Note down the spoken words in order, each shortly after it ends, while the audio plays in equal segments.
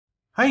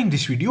Hi, in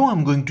this video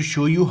I'm going to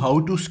show you how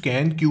to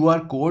scan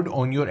QR code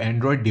on your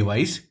Android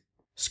device.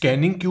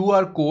 Scanning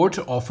QR codes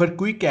offer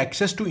quick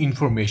access to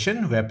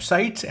information,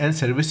 websites and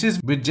services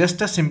with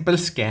just a simple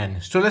scan.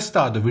 So let's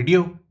start the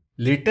video.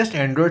 Latest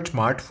Android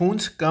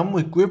smartphones come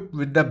equipped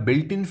with the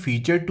built-in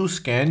feature to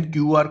scan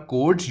QR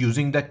codes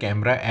using the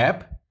camera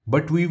app,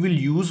 but we will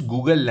use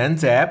Google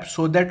Lens app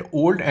so that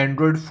old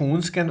Android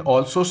phones can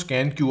also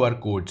scan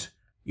QR codes.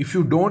 If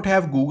you don't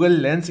have Google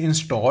Lens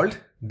installed,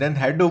 then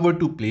head over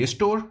to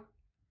Playstore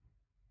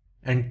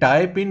and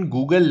type in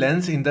Google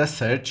Lens in the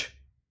search.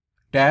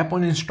 Tap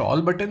on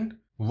Install button.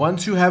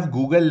 Once you have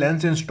Google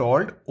Lens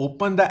installed,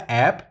 open the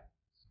app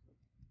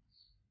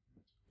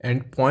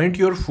and point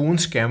your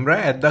phone's camera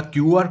at the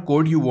QR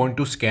code you want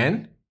to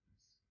scan.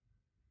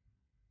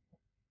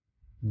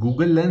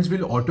 Google Lens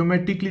will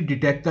automatically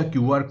detect the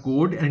QR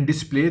code and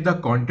display the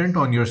content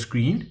on your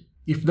screen.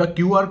 If the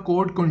QR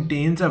code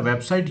contains a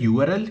website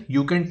URL,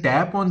 you can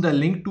tap on the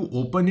link to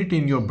open it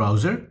in your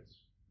browser.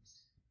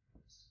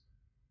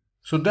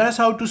 So that's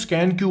how to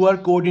scan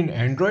QR code in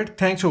Android.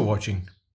 Thanks for watching.